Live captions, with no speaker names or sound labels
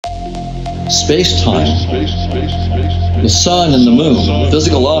Space-time, the sun and the moon,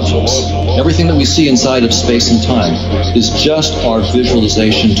 physical objects, everything that we see inside of space and time is just our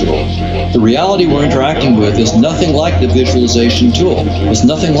visualization tool. The reality we're interacting with is nothing like the visualization tool. It's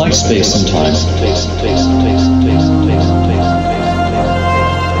nothing like space and time.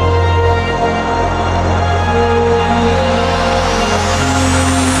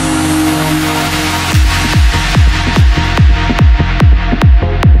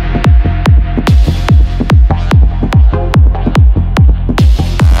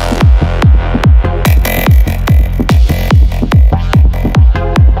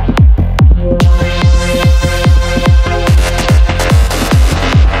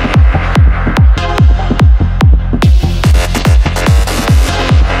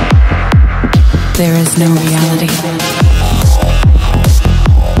 There is no reality.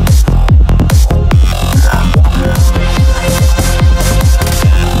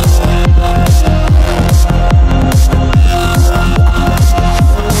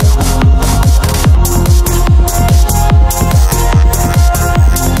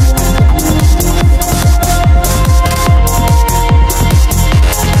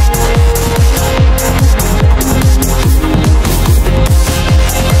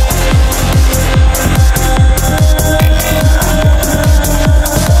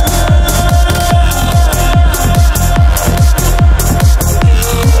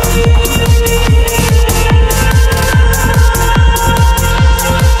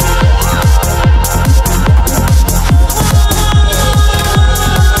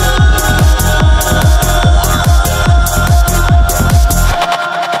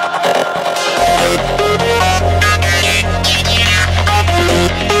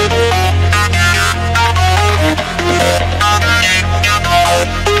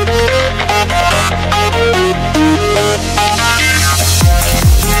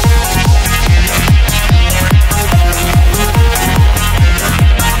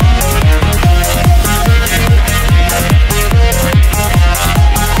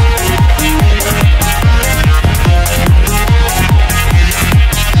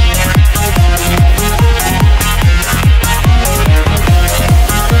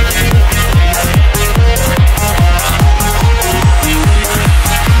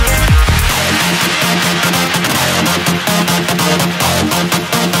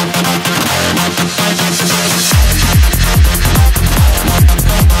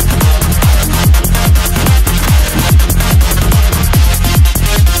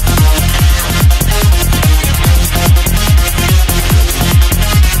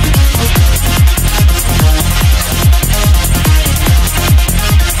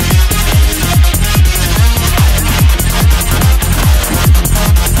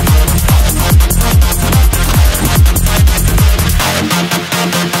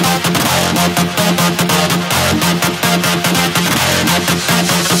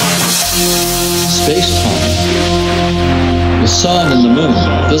 Space-time, the sun and the moon,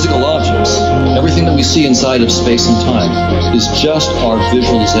 physical objects, everything that we see inside of space and time is just our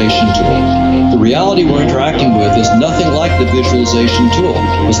visualization tool. The reality we're interacting with is nothing like the visualization tool.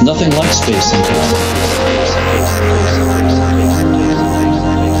 It's nothing like space and time.